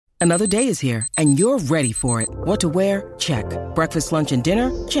Another day is here, and you're ready for it. What to wear? Check. Breakfast, lunch, and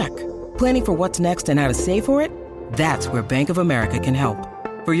dinner? Check. Planning for what's next and how to save for it? That's where Bank of America can help.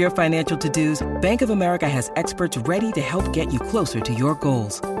 For your financial to-dos, Bank of America has experts ready to help get you closer to your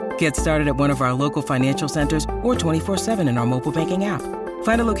goals. Get started at one of our local financial centers or 24/7 in our mobile banking app.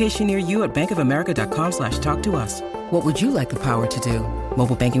 Find a location near you at bankofamerica.com/talktous. What would you like the power to do?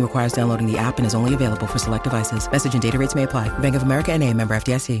 Mobile banking requires downloading the app and is only available for select devices. Message and data rates may apply. Bank of America N.A., member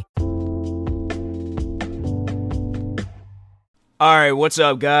FDIC. All right, what's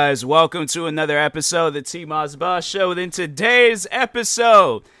up, guys? Welcome to another episode of the T-Moz Boss Show. In today's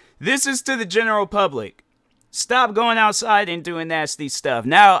episode, this is to the general public. Stop going outside and doing nasty stuff.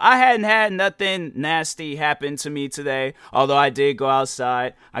 Now, I hadn't had nothing nasty happen to me today, although I did go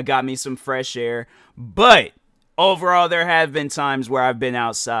outside. I got me some fresh air. But overall, there have been times where I've been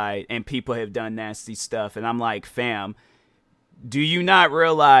outside and people have done nasty stuff. And I'm like, fam, do you not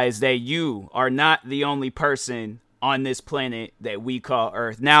realize that you are not the only person on this planet that we call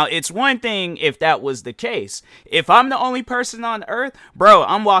Earth? Now, it's one thing if that was the case. If I'm the only person on Earth, bro,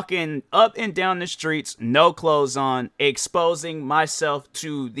 I'm walking up and down the streets, no clothes on, exposing myself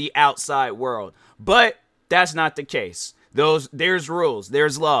to the outside world. But that's not the case. There's rules,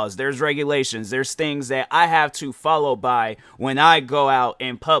 there's laws, there's regulations, there's things that I have to follow by when I go out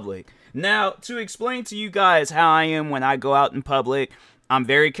in public. Now, to explain to you guys how I am when I go out in public, I'm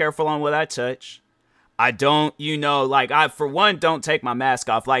very careful on what I touch. I don't, I, for one, don't take my mask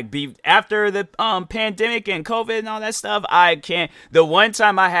off. After the pandemic and COVID and all that stuff, I can't. The one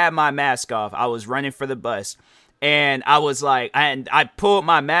time I had my mask off, I was running for the bus. And I was like, and I pulled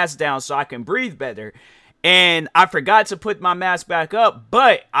my mask down so I can breathe better. And I forgot to put my mask back up.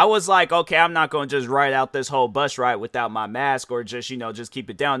 But I was like, okay, I'm not going to just ride out this whole bus ride without my mask or just keep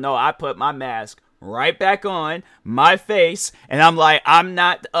it down. No, I put my mask right back on my face, and I'm like, I'm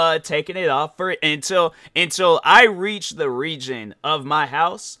not taking it off until I reach the region of my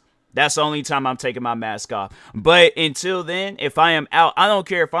house. That's the only time I'm taking my mask off. But until then, if I am out, I don't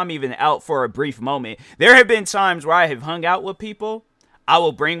care if I'm even out for a brief moment. There have been times where I have hung out with people. I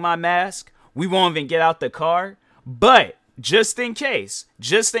will bring my mask. We won't even get out the car. But just in case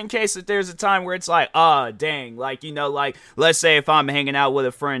that there's a time where it's like, dang, let's say if I'm hanging out with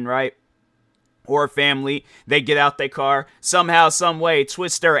a friend, right? Or family, they get out their car, somehow, some way,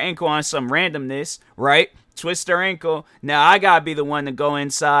 twist their ankle on some randomness, right? Twist their ankle. Now, I gotta be the one to go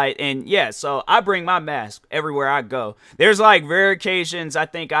inside, and yeah, so I bring my mask everywhere I go. There's rare occasions, I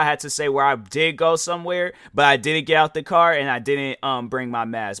think I had to say, where I did go somewhere, but I didn't get out the car, and I didn't bring my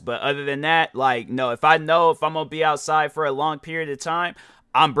mask. But other than that, no, if I'm gonna be outside for a long period of time,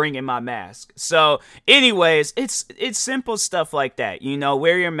 I'm bringing my mask. So anyways, it's simple stuff like that.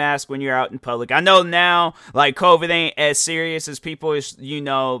 Wear your mask when you're out in public. I know now, COVID ain't as serious as people, as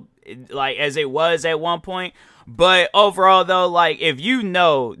it was at one point. But overall, though, if you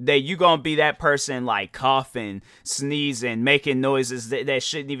know that you're going to be that person, coughing, sneezing, making noises that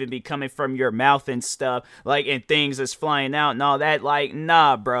shouldn't even be coming from your mouth and stuff, and things that's flying out and all that,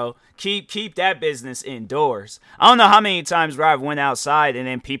 nah, bro. Keep that business indoors. I don't know how many times where I've went outside and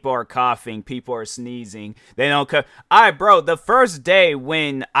then people are coughing, people are sneezing. They don't all right, bro, the first day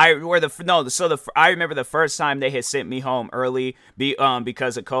when I remember the first time they had sent me home early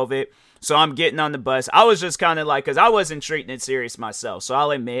because of COVID. So I'm getting on the bus. I was just kind of because I wasn't treating it serious myself. So I'll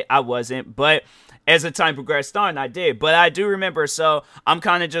admit I wasn't. But as the time progressed on, I did. But I do remember, so I'm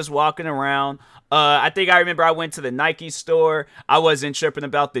kind of just walking around. I think I remember I went to the Nike store. I wasn't tripping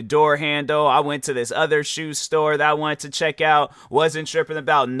about the door handle. I went to this other shoe store that I wanted to check out. Wasn't tripping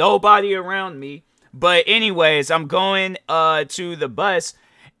about nobody around me. But anyways, I'm going to the bus.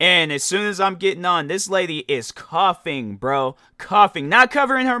 And as soon as I'm getting on, this lady is coughing, bro. Coughing. Not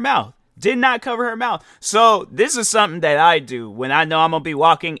covering her mouth. Did not cover her mouth. So this is something that I do when I know I'm going to be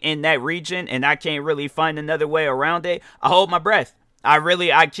walking in that region and I can't really find another way around it. I hold my breath.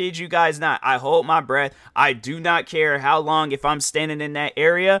 I kid you guys not. I hold my breath. I do not care how long. If I'm standing in that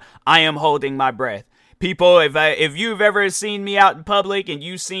area, I am holding my breath. People, if you've ever seen me out in public and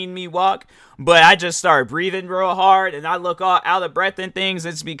you've seen me walk, but I just start breathing real hard and I look all out of breath and things,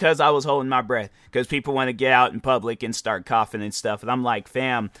 it's because I was holding my breath. Because people want to get out in public and start coughing and stuff. And I'm like,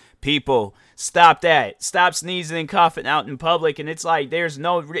 fam, people, stop that. Stop sneezing and coughing out in public. And it's there's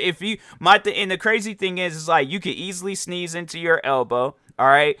no, and the crazy thing is you could easily sneeze into your elbow. All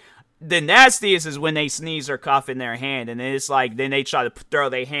right. The nastiest is when they sneeze or cough in their hand, and it's then they try to throw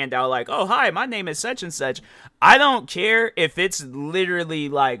their hand out oh, hi, my name is such and such. I don't care if it's literally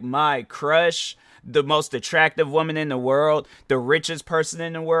my crush, the most attractive woman in the world, the richest person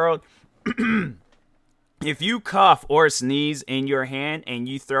in the world. if you cough or sneeze in your hand and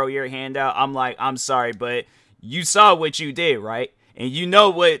you throw your hand out, I'm like, I'm sorry, but you saw what you did, right? And you know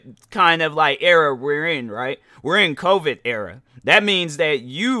what kind of like era we're in, right? We're in COVID era. That means that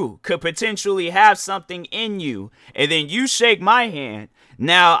you could potentially have something in you, and then you shake my hand.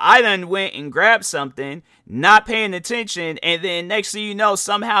 Now, I done went and grabbed something, not paying attention, and then next thing you know,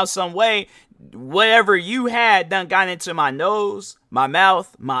 somehow, some way, whatever you had done got into my nose, my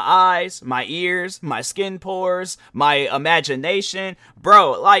mouth, my eyes, my ears, my skin pores, my imagination.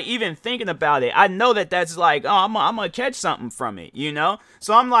 Bro, like, even thinking about it, I know that that's like, oh, I'm gonna catch something from it, you know?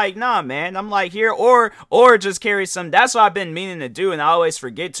 So I'm like, nah, man. I'm like, here, or just carry some. That's what I've been meaning to do, and I always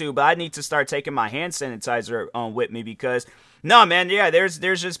forget to, but I need to start taking my hand sanitizer with me, because no, man, yeah, there's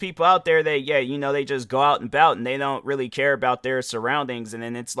just people out there that, yeah, you know, they just go out and about and they don't really care about their surroundings. And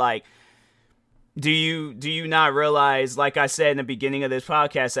then it's like, do you not realize, like I said in the beginning of this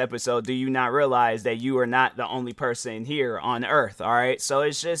podcast episode, do you not realize that you are not the only person here on Earth, all right? So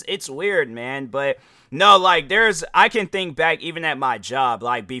it's weird, man, but no, like, I can think back even at my job,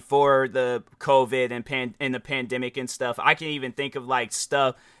 like, before the COVID and the pandemic and stuff. I can even think of, like,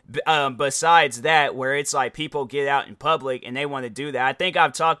 stuff besides that, where it's like people get out in public and they want to do that. I think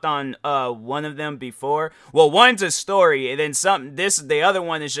I've talked on one of them before. Well, one's a story, and then the other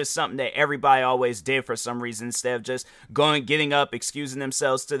one is just something that everybody always did for some reason, instead of just getting up, excusing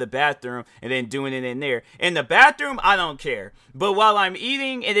themselves to the bathroom, and then doing it in there. In the bathroom, I don't care. But while I'm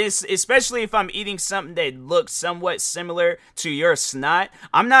eating, it is, especially if I'm eating something that looks somewhat similar to your snot,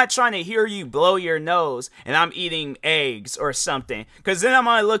 I'm not trying to hear you blow your nose and I'm eating eggs or something, because then I'm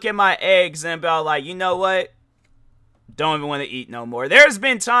gonna look at my eggs and about like, you know what? Don't even want to eat no more. There's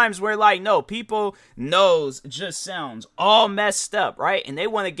been times where, like, no, people nose just sounds all messed up, right? And they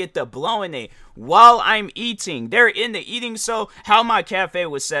want to get the blowing it while I'm eating. They're in the eating. So how my cafe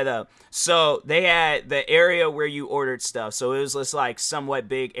was set up, so they had the area where you ordered stuff. So it was just like somewhat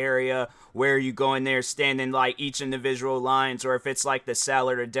big area where you go in there, stand in like each individual lines, or if it's like the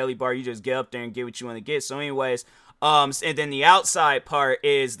salad or deli bar, you just get up there and get what you want to get. So anyways, and then the outside part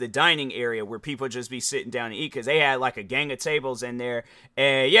is the dining area where people just be sitting down and eat, because they had like a gang of tables in there.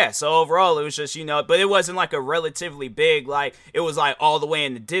 And yeah, so overall it was just, you know, but it wasn't like a relatively big, like it was like all the way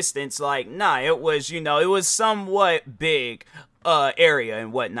in the distance. Like, nah, it was, you know, it was somewhat big area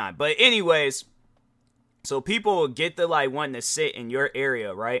and whatnot. But anyways, so people will get the like wanting to sit in your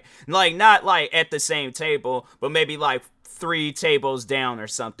area, right? Like not like at the same table, but maybe like 3 tables down or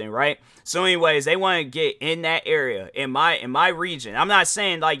something, right? So anyways, they want to get in that area in my region. I'm not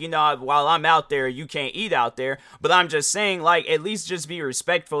saying like, you know, while I'm out there you can't eat out there, but I'm just saying like at least just be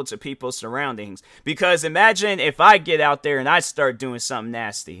respectful to people's surroundings. Because imagine if I get out there and I start doing something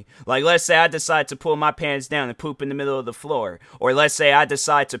nasty, like let's say I decide to pull my pants down and poop in the middle of the floor, or let's say I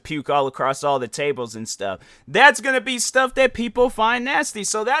decide to puke all across all the tables and stuff. That's gonna be stuff that people find nasty.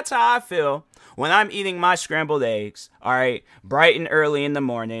 So that's how I feel when I'm eating my scrambled eggs, all right, bright and early in the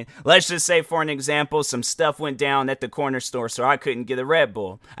morning. Let's just say, for an example, some stuff went down at the corner store, so I couldn't get a Red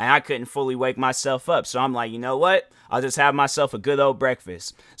Bull, and I couldn't fully wake myself up. So I'm like, you know what? I'll just have myself a good old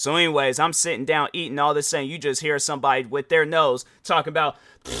breakfast. So anyways, I'm sitting down eating, all of a sudden you just hear somebody with their nose talking about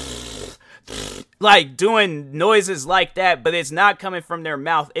like doing noises like that, but it's not coming from their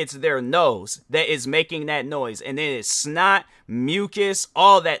mouth, it's their nose that is making that noise, and it is snot, mucus,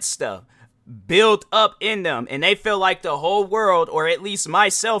 all that stuff built up in them, and they feel like the whole world, or at least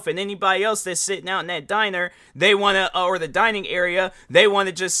myself and anybody else that's sitting out in that diner, they want to, or the dining area, they want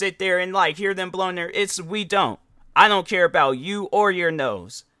to just sit there and like hear them blowing their, we don't. I don't care about you or your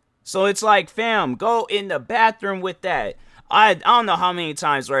nose. So it's like, fam, go in the bathroom with that. I don't know how many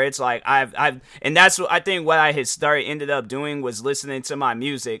times where it's like and that's what I think what I had ended up doing was listening to my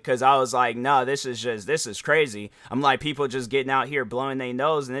music, because I was like, no, this is crazy. I'm like, people just getting out here blowing their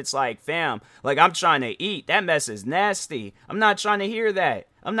nose, and it's like, fam, like I'm trying to eat. That mess is nasty. I'm not trying to hear that.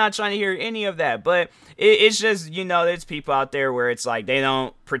 I'm not trying to hear any of that, but it's just, you know, there's people out there where it's like they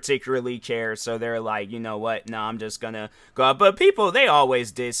don't particularly care, so they're like, you know what, no, I'm just gonna go out. But people, they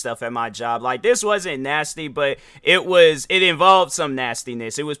always did stuff at my job. Like, this wasn't nasty, but it involved some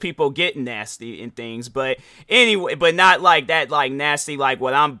nastiness. It was people getting nasty and things, but anyway, but not like that, like nasty, like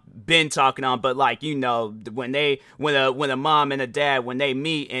what I'm been talking on, but like, you know, when a mom and a dad, when they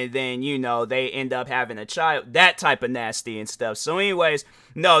meet and then, you know, they end up having a child, that type of nasty and stuff. So anyways,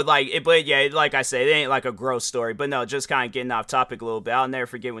 no, like, but yeah, like I said, it ain't like a gross story, but no, just kind of getting off topic a little bit. I'll never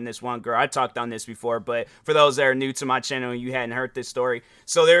forget when this one girl, I talked on this before, but for those that are new to my channel and you hadn't heard this story,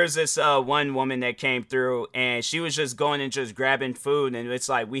 so there's this one woman that came through, and she was just going and just grabbing food, and it's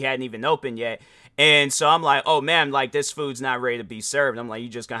like we hadn't even opened yet. And so I'm like, oh man, like this food's not ready to be served. I'm like, you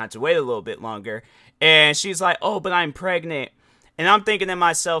just gonna have to wait a little bit longer. And she's like, oh, but I'm pregnant. And I'm thinking to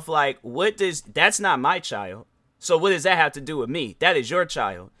myself, like, that's not my child. So what does that have to do with me? That is your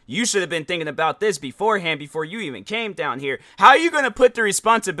child. You should have been thinking about this beforehand before you even came down here. How are you going to put the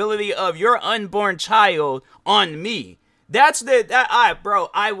responsibility of your unborn child on me?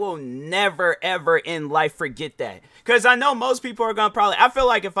 I will never, ever in life forget that. Because I know most people are going to probably, I feel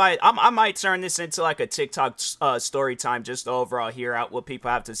like if I might turn this into like a TikTok story time just to overall hear out what people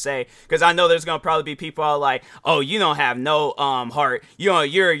have to say. Because I know there's going to probably be people all like, oh, you don't have no heart.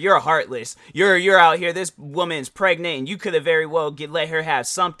 You're heartless. You're out here. This woman's pregnant and you could have very well let her have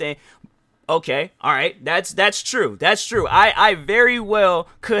something. Okay, all right, that's true. That's true. I very well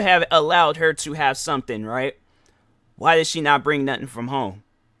could have allowed her to have something, right? Why did she not bring nothing from home?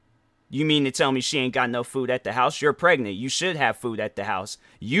 You mean to tell me she ain't got no food at the house? You're pregnant. You should have food at the house.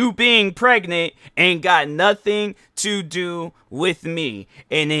 You being pregnant ain't got nothing to do with me.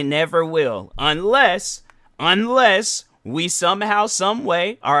 And it never will. Unless we somehow, some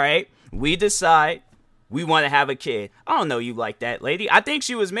way, all right, we decide we want to have a kid. I don't know you like that, lady. I think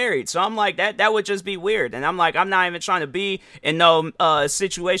she was married. So I'm like, that would just be weird. And I'm like, I'm not even trying to be in no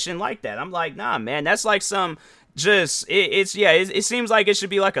situation like that. I'm like, nah, man, that's like some... it seems like it should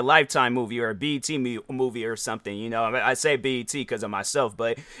be like a Lifetime movie or a BET movie or something, you know. I say BET because of myself,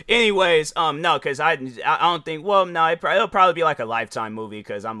 but anyways, no, because I don't think, well, no, it'll probably be like a Lifetime movie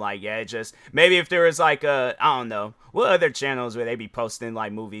because I'm like, yeah, it just, maybe if there was like I don't know, what other channels would they be posting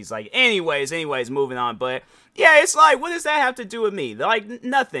like movies, like, anyways, moving on, but yeah, it's like, what does that have to do with me? Like,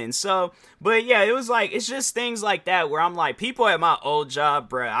 nothing. So, but yeah, it was like, it's just things like that where I'm like, people at my old job,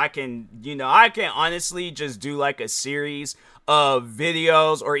 bruh, I can honestly just do like a series of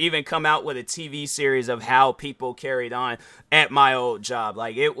videos or even come out with a TV series of how people carried on at my old job.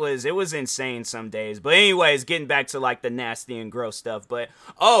 Like, it was insane some days. But anyways, getting back to like the nasty and gross stuff. But,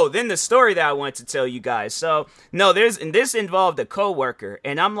 then the story that I want to tell you guys. So, no, this involved a coworker,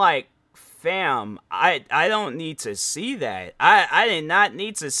 and I'm like, fam, I don't need to see that. I did not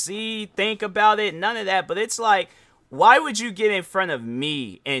need to think about it, none of that. But it's like, why would you get in front of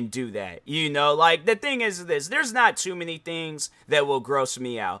me and do that? You know, like, the thing is this, there's not too many things that will gross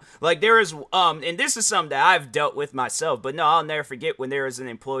me out. Like, there is, and this is something that I've dealt with myself, but no, I'll never forget when there was an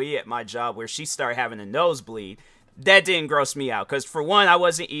employee at my job where she started having a nosebleed. That didn't gross me out, because for one, I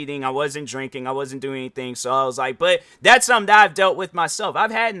wasn't eating, I wasn't drinking, I wasn't doing anything, so I was like, but that's something that I've dealt with myself. I've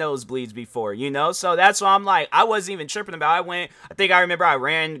had nosebleeds before, you know, so that's why I'm like, I wasn't even tripping about it. I remember I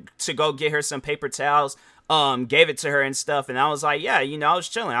ran to go get her some paper towels, gave it to her and stuff, and I was like, yeah, you know, I was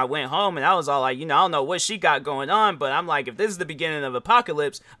chilling. I went home, and I was all like, you know, I don't know what she got going on, but I'm like, if this is the beginning of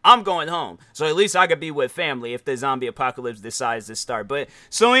apocalypse, I'm going home, so at least I could be with family if the zombie apocalypse decides to start. But,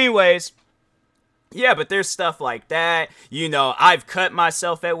 so anyways, yeah, but there's stuff like that, you know. I've cut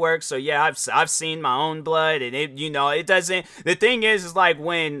myself at work, so yeah, I've seen my own blood, and it, you know, it doesn't, the thing is like,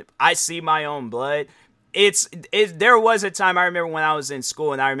 when I see my own blood, there was a time I remember when I was in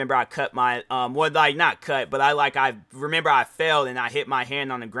school, and I remember I cut my, not cut, but I remember I fell and I hit my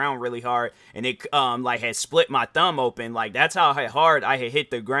hand on the ground really hard, and it, had split my thumb open. Like, that's how hard I had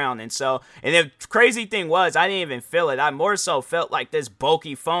hit the ground. And so, and the crazy thing was, I didn't even feel it. I more so felt like this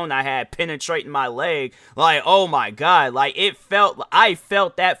bulky phone I had penetrating my leg. Like, oh my God, like, I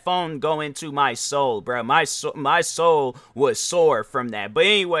felt that phone go into my soul, bro. My soul was sore from that. But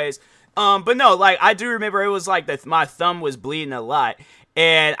anyways, but no, like, I do remember it was like my thumb was bleeding a lot,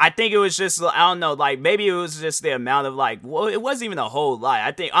 and I think it was just, I don't know, like, maybe it was just the amount of, like, well, it wasn't even a whole lot.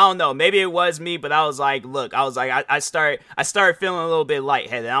 I don't know, maybe it was me, but I was like, look, I started feeling a little bit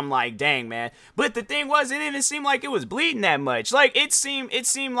lightheaded. I'm like, dang, man. But the thing was, it didn't even seem like it was bleeding that much. Like, it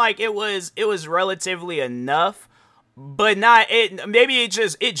seemed like it was relatively enough, but not it. Maybe it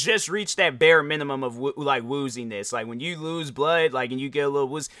just reached that bare minimum of like wooziness. Like, when you lose blood, like, and you get a little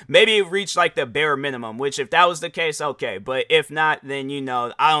woozy, maybe it reached like the bare minimum. Which, if that was the case, okay. But if not, then, you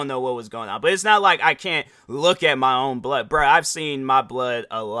know, I don't know what was going on. But it's not like I can't look at my own blood, bro. I've seen my blood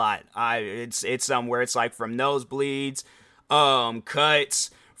a lot. It's somewhere. It's like from nosebleeds, cuts,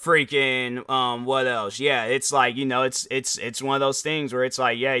 freaking, what else? Yeah, it's like, you know, it's one of those things where it's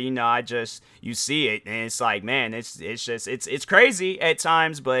like, yeah, you know, you see it, and it's like, man, it's crazy at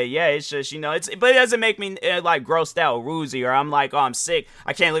times, but yeah, it's just, you know, but it doesn't make me like grossed out, woozy, or I'm like, oh, I'm sick,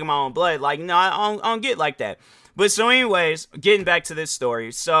 I can't look at my own blood. Like, no, I don't get like that. But so anyways, getting back to this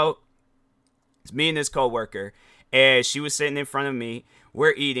story, so it's me and this coworker, and she was sitting in front of me,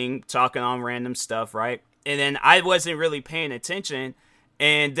 we're eating, talking on random stuff, right? And then I wasn't really paying attention.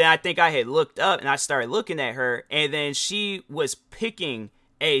 And then I think I had looked up, and I started looking at her, and then she was picking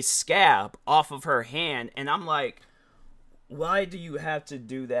a scab off of her hand, and I'm like, why do you have to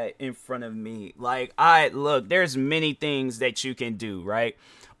do that in front of me? Like, look, there's many things that you can do, right?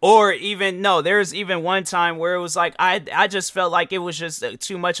 Or even, no, there's even one time where it was like, I just felt like it was just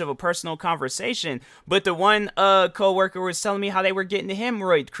too much of a personal conversation. But the one coworker was telling me how they were getting the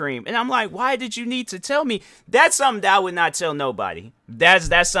hemorrhoid cream. And I'm like, why did you need to tell me? That's something that I would not tell nobody.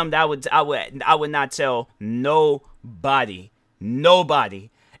 That's something that I would not tell nobody. Nobody.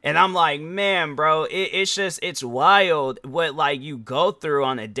 And I'm like, man, bro, it's wild what, like, you go through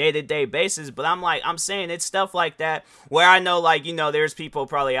on a day-to-day basis. But I'm saying it's stuff like that where I know, like, you know, there's people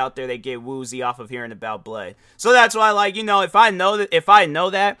probably out there that get woozy off of hearing about blood. So that's why, like, you know, if I know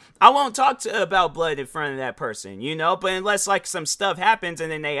that, I won't talk about blood in front of that person, you know. But unless, like, some stuff happens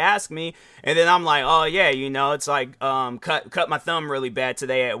and then they ask me, and then I'm like, oh, yeah, you know, it's like, cut my thumb really bad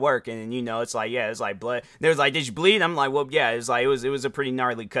today at work. And, you know, it's like, yeah, it's like blood. And they was like, did you bleed? I'm like, well, yeah, it was a pretty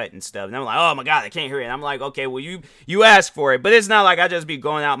gnarly cut and stuff. And I'm like, oh my god, I can't hear it. And I'm like, okay, well, you asked for it. But it's not like I just be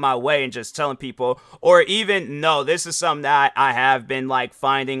going out my way and just telling people, or even, no, this is something that I have been, like,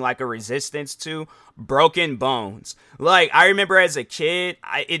 finding, like, a resistance to: broken bones. Like, I remember as a kid,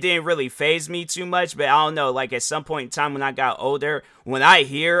 it didn't really faze me too much, but I don't know, like, at some point in time when I got older, when I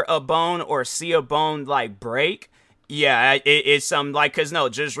hear a bone or see a bone, like, break, yeah, it's something like, because no,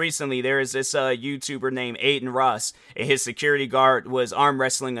 just recently there is this YouTuber named Aiden Ross, and his security guard was arm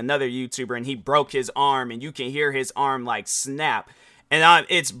wrestling another YouTuber, and he broke his arm, and you can hear his arm, like, snap. And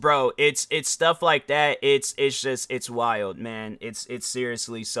it's stuff like that. It's wild, man. It's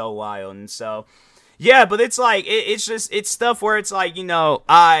seriously so wild. And so, yeah, but it's like, it's stuff where it's like, you know,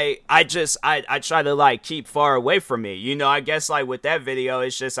 I try to, like, keep far away from it. You know, I guess, like, with that video,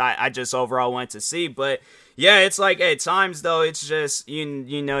 it's just, I just overall want to see. But yeah, it's like, at times though, it's just,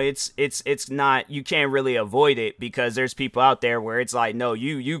 you know, it's not, you can't really avoid it, because there's people out there where it's like, no,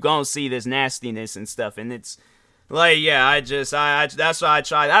 you gonna see this nastiness and stuff. And it's like, yeah, that's why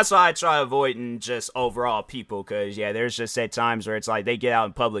I try avoiding just overall people, because yeah, there's just at times where it's like they get out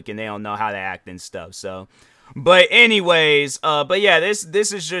in public and they don't know how to act and stuff. So, but anyways, but yeah, this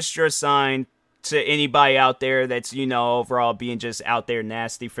is just your sign to anybody out there that's, you know, overall being just out there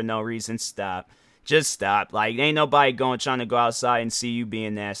nasty for no reason. Stop. Just stop. Like, ain't nobody trying to go outside and see you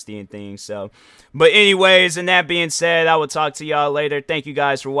being nasty and things. So, but anyways, and that being said, I will talk to y'all later. Thank you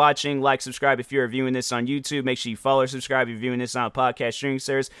guys for watching. Like, subscribe if you're viewing this on YouTube. Make sure you follow or subscribe if you're viewing this on a podcast streaming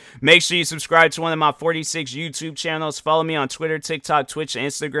service. Make sure you subscribe to one of my 46 YouTube channels. Follow me on Twitter, TikTok, Twitch, and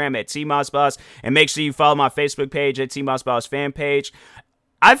Instagram at TMossBoss. And make sure you follow my Facebook page at TMossBoss fan page.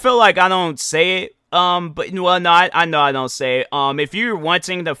 I feel like I don't say it. But, well, no, I know I don't say it. If you're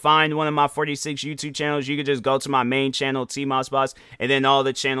wanting to find one of my 46 YouTube channels, you can just go to my main channel, TMossBoss, and then all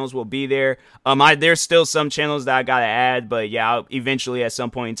the channels will be there. There's still some channels that I gotta add, but yeah, I'll eventually at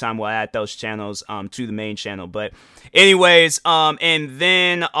some point in time, we'll add those channels, to the main channel. But anyways, and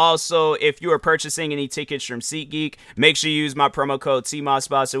then also, if you are purchasing any tickets from SeatGeek, make sure you use my promo code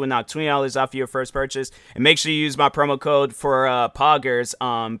TMossBoss. It will knock $20 off your first purchase. And make sure you use my promo code for,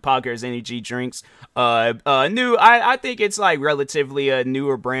 Poggers Energy Drinks. I think it's like relatively a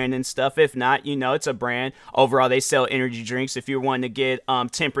newer brand and stuff. If not, you know, it's a brand. Overall, they sell energy drinks. If you're wanting to get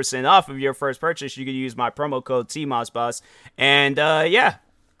 10% off of your first purchase, you can use my promo code TMossBoss. And yeah.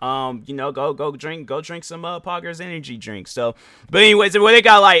 You know, go drink some Poggers energy drinks. So, but anyways, well, they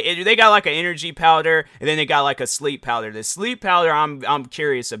got like an energy powder, and then they got like a sleep powder. The sleep powder I'm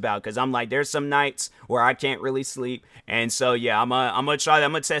curious about, because I'm like, there's some nights where I can't really sleep, and so yeah, I'm gonna try that.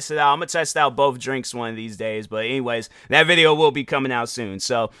 I'm gonna test it out. I'm gonna test out both drinks one of these days. But anyways, that video will be coming out soon.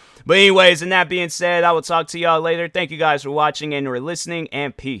 So, but anyways, and that being said, I will talk to y'all later. Thank you guys for watching and for listening,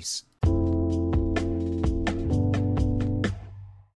 and peace.